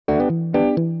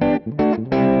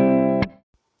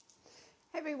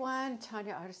everyone.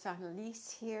 Tanya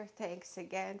Arsan-Elise here. Thanks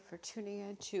again for tuning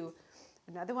in to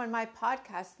another one of my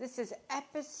podcasts. This is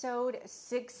episode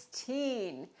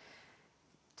 16.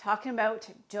 Talking about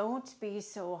don't be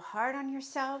so hard on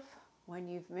yourself when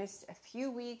you've missed a few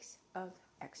weeks of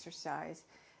exercise,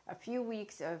 a few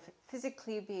weeks of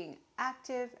physically being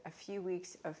active, a few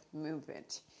weeks of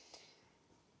movement.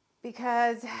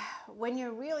 Because when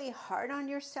you're really hard on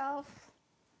yourself,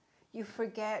 you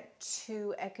forget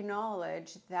to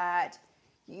acknowledge that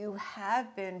you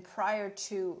have been, prior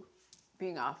to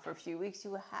being off for a few weeks,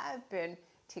 you have been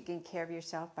taking care of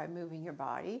yourself by moving your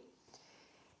body.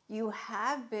 You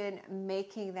have been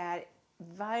making that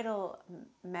vital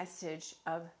message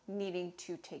of needing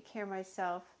to take care of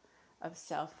myself, of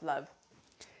self-love.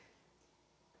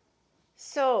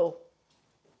 So,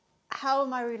 how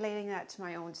am I relating that to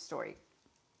my own story?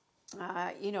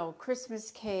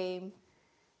 Christmas came.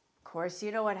 Of course,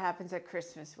 you know what happens at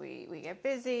Christmas. We get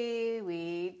busy,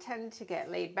 we tend to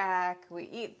get laid back, we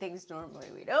eat things normally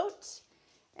we don't,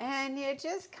 and you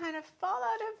just kind of fall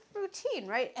out of routine,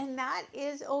 right? And that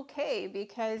is okay,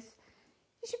 because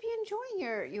you should be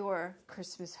enjoying your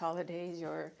Christmas holidays,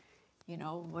 your,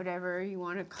 whatever you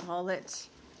want to call it,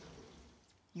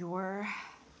 your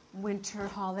winter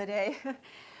holiday.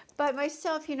 But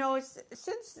myself,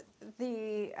 since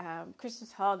the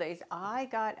Christmas holidays, I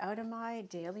got out of my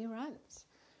daily runs.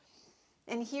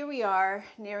 And here we are,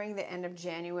 nearing the end of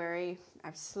January.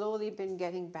 I've slowly been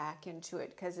getting back into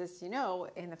it because, as you know,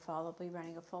 in the fall I'll be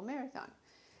running a full marathon.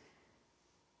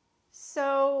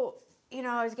 So,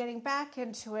 I was getting back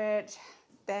into it.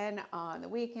 Then on the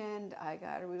weekend, I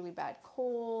got a really bad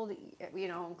cold,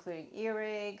 including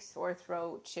earache, sore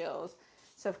throat, chills.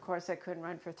 So, of course, I couldn't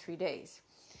run for 3 days.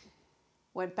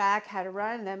 Went back, had a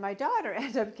run, and then my daughter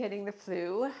ended up getting the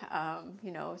flu,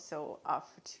 so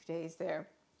off for 2 days there.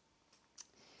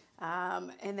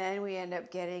 And then we end up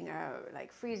getting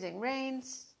freezing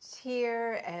rains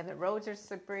here, and the roads are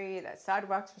slippery, the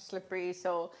sidewalks were slippery,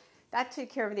 so that took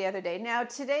care of the other day. Now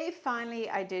today, finally,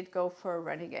 I did go for a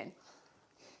run again.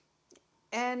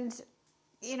 And,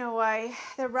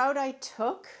 the route I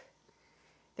took,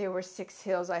 there were 6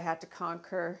 hills I had to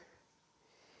conquer.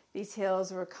 These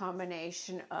hills were a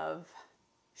combination of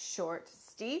short,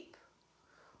 steep,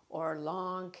 or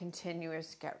long,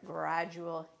 continuous,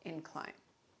 gradual incline.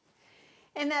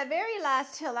 And that very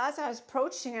last hill, as I was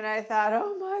approaching it, I thought,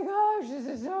 oh my gosh,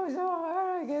 this is so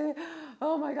hard.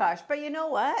 Oh my gosh. But you know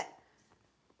what?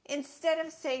 Instead of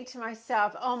saying to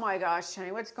myself, oh my gosh,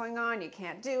 honey, what's going on? You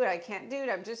can't do it. I can't do it.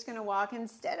 I'm just going to walk.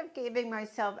 Instead of giving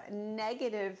myself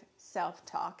negative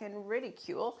self-talk and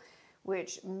ridicule,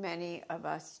 which many of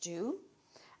us do,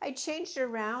 I changed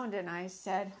around and I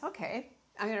said, okay,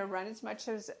 I'm going to run as much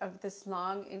of this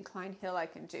long incline hill I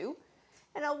can do,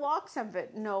 and I'll walk some of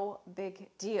it. No big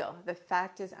deal. The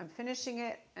fact is I'm finishing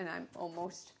it and I'm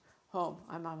almost home.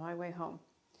 I'm on my way home.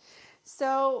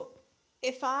 So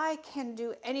if I can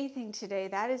do anything today,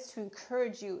 that is to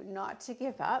encourage you not to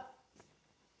give up.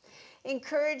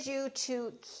 Encourage you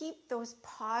to keep those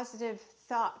positive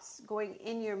thoughts going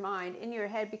in your mind, in your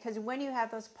head, because when you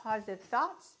have those positive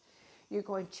thoughts, you're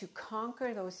going to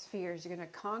conquer those fears. You're going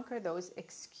to conquer those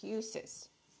excuses.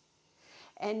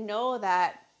 And know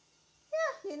that,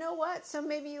 you know what? So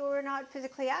maybe you were not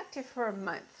physically active for a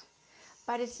month,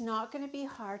 but it's not going to be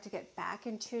hard to get back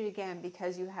into it again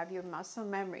because you have your muscle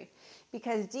memory.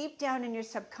 Because deep down in your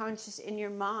subconscious, in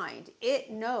your mind, it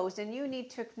knows, and you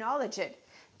need to acknowledge it,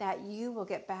 that you will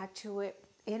get back to it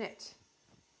in it.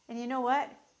 And you know what?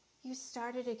 You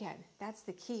started again. That's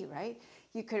the key, right?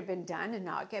 You could have been done and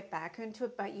not get back into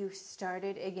it, but you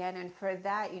started again. And for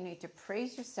that, you need to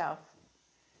praise yourself.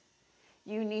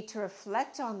 You need to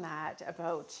reflect on that,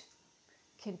 about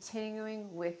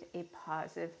continuing with a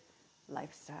positive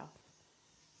lifestyle.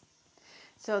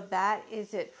 So that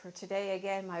is it for today.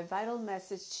 Again, my vital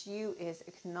message to you is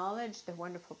acknowledge the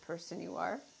wonderful person you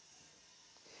are.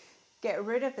 Get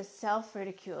rid of the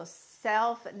self-ridicule,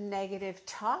 self-negative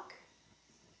talk,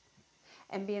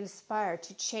 and be inspired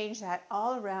to change that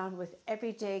all around with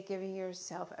every day giving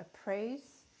yourself a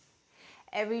praise,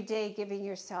 every day giving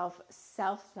yourself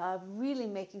self-love, really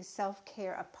making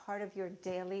self-care a part of your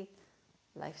daily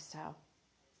lifestyle.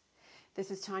 This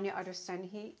is Tanya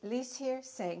Arsan-Elise here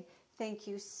saying thank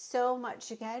you so much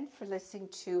again for listening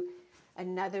to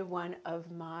another one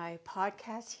of my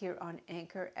podcasts here on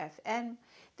Anchor FM.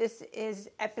 This is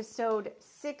episode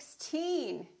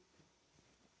 16.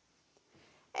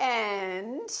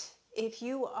 And if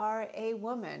you are a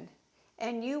woman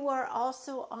and you are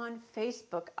also on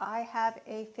Facebook, I have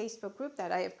a Facebook group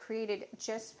that I have created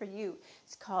just for you.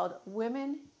 It's called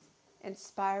Women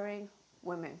Inspiring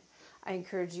Women. I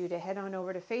encourage you to head on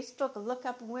over to Facebook, look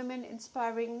up Women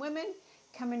Inspiring Women,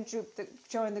 come and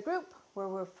join the group where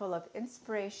we're full of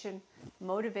inspiration,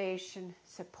 motivation,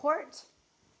 support,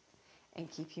 and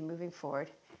keep you moving forward.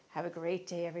 Have a great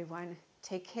day, everyone.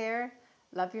 Take care,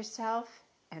 love yourself,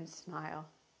 and smile.